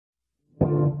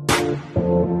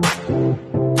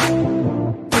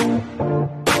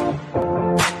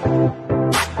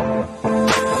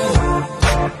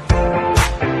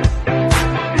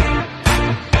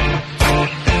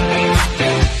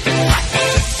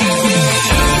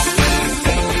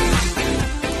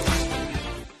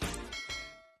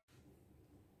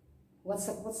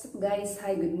Guys,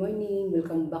 hi, good morning.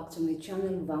 Welcome back to my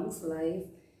channel, Vangslife.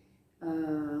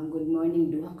 Good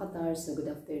morning, Duha Qatar. So good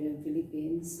afternoon,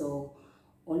 Philippines. So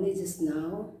only just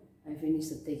now, I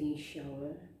finished taking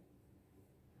shower.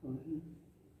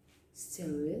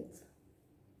 Still wet.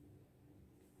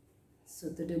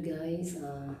 So today, guys,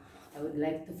 I would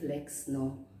like to flex.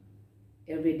 No,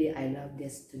 every day I love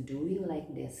this to doing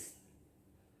like this.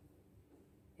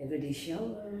 Every day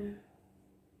shower.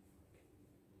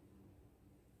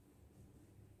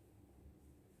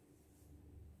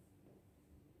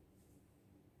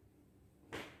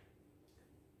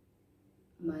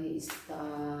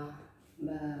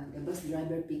 The bus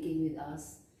driver picking with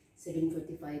us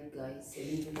 7:45 guys,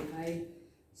 7:45.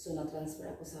 So na-transfer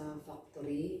ako sa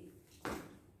factory.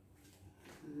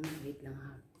 Wait lang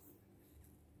ha.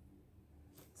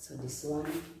 So this one.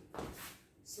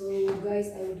 So guys,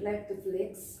 I would like to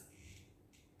flex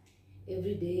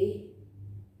every day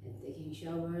and taking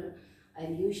shower.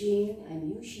 I'm using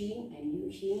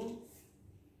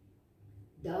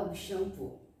Dove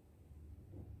shampoo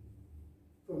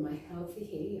for my healthy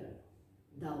hair.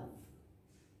 Dove.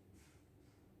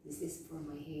 This is for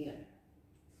my hair.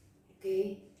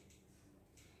 Okay.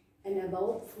 And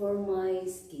about for my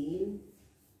skin,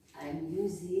 I'm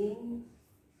using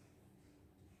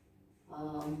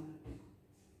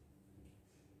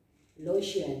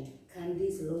lotion,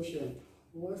 Candice lotion,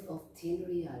 worth of 10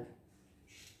 real.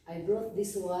 I brought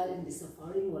this one in the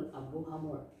Safari Mall, Abu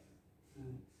Hamor.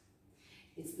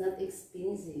 It's not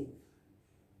expensive.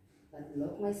 But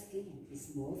look, my skin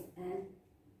is smooth and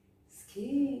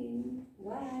skin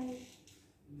white.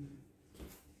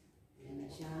 Yan na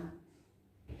siya.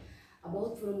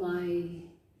 About for my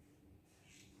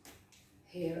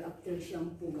hair after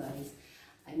shampoo, guys,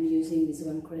 I'm using this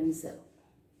one cream silk.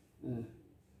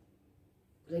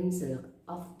 Cream silk.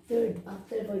 After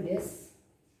for this,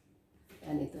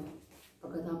 yan ito.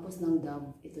 Pagkatapos ng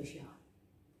Dove, ito siya.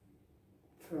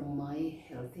 From my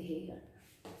healthy hair.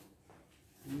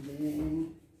 And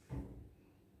then,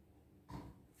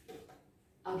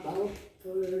 about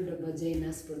for the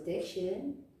vagina's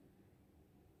protection,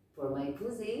 for my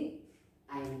pussy,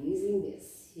 I'm using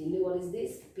this. You know what is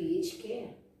this? pH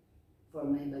Care. For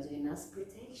my vagina's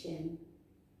protection.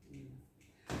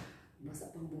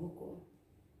 Basa pang buhok ko.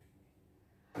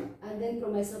 And then for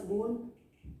my sabon,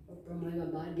 or for my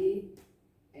body,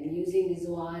 I'm using this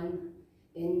one.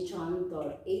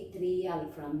 Enchantor 8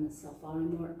 real from Safari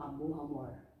Mall, Abu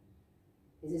Hamor.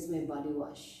 This is my body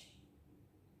wash.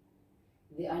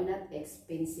 They are not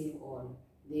expensive all.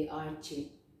 They are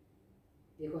cheap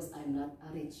because I'm not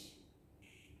rich.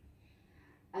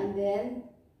 And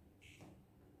then,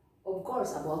 of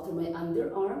course, about my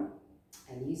underarm,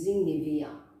 I'm using Nivea.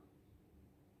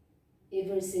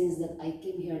 Ever since that I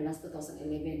came here last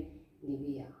 2011,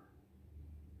 Nivea.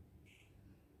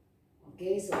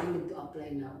 Okay, so I need to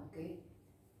apply now, okay?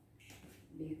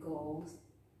 Because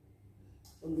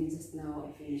only just now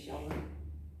I finished shower.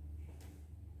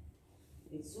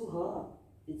 It's so hot.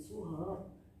 It's so hot.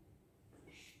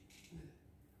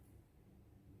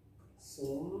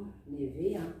 So,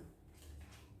 Nivea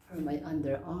for my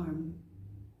underarm.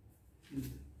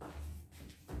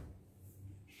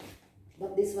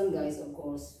 But this one, guys, of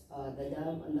course, the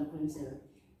Dove and the cream silk,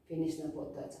 finished na po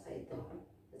ito at saka ito.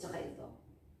 At saka ito.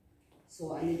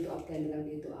 So, I need to apply na lang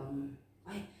dito ang...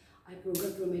 I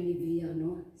forgot for my Nivea,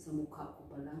 no? Sa mukha ko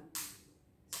pala.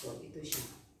 So, ito siya.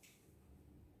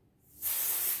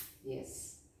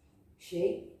 Yes.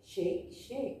 Shake, shake,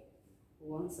 shake.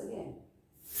 Once again.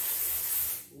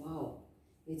 Wow.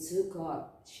 It's so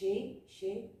hot. Shake,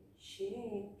 shake,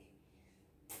 shake.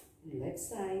 Left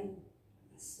side.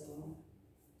 So,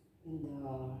 in the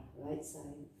right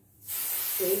side.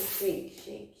 Shake, shake,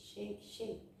 shake, shake,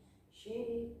 shake,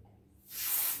 shake.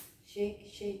 Shake,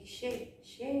 shake, shake,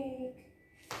 shake.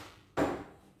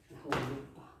 Nahulog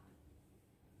pa.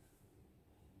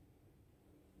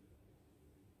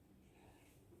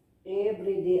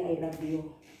 Every day I love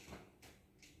you.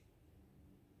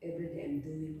 Every day I'm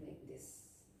doing like this.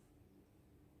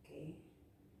 Okay.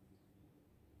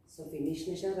 So finish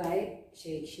na siya, right?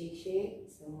 Shake, shake, shake.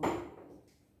 So,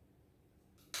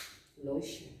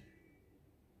 lotion.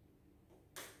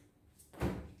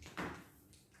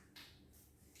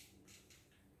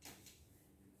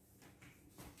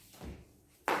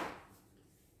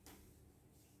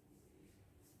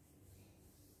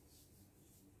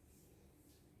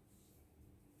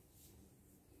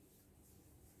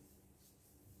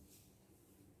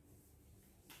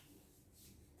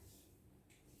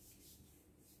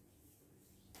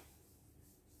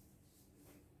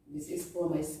 This is for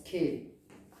my skin.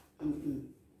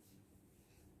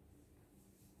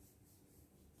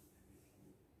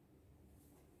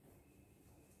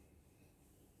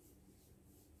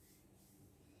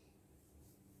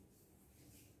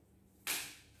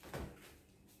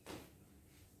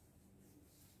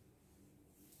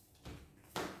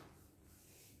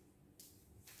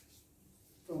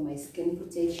 my skin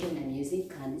protection, I'm using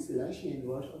Candice Lotion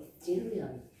worth of 10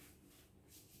 real.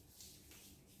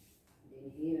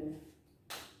 Then here,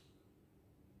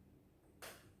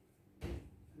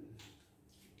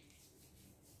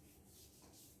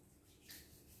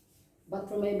 but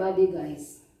for my body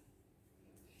guys,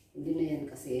 hindi na yan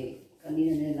kasi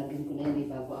kanina nilagyan ko na yan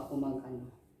bago ako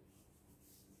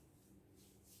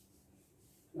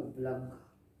mag-vlog.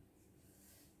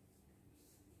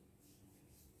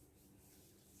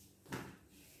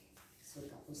 So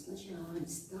tapos na siya,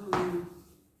 it's done.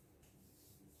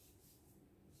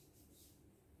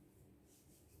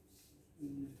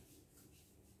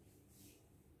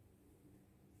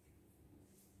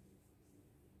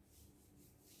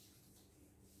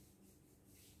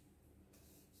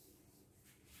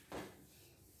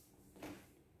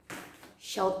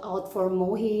 Shout out for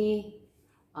Mohi,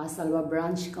 Salwa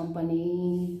Branch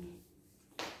Company,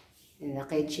 and the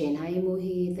kay Chen. Hi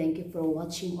Mohi, thank you for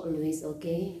watching always,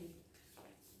 okay?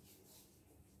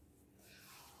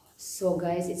 So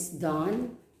guys, it's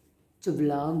done to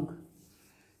vlog.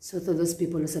 So to those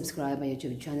people who subscribe my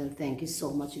YouTube channel, thank you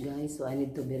so much guys. So I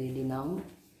need to be ready now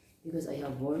because I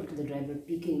have work. The driver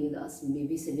picking with us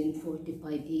maybe 7:45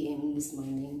 a.m. this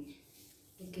morning.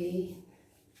 Okay.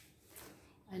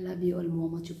 I love you all,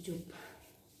 Mama Chup Chup.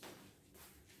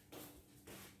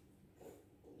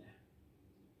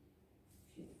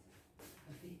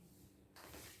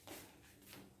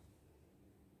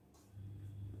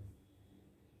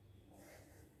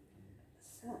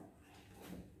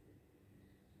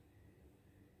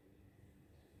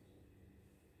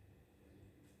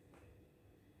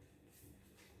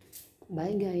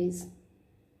 Bye guys.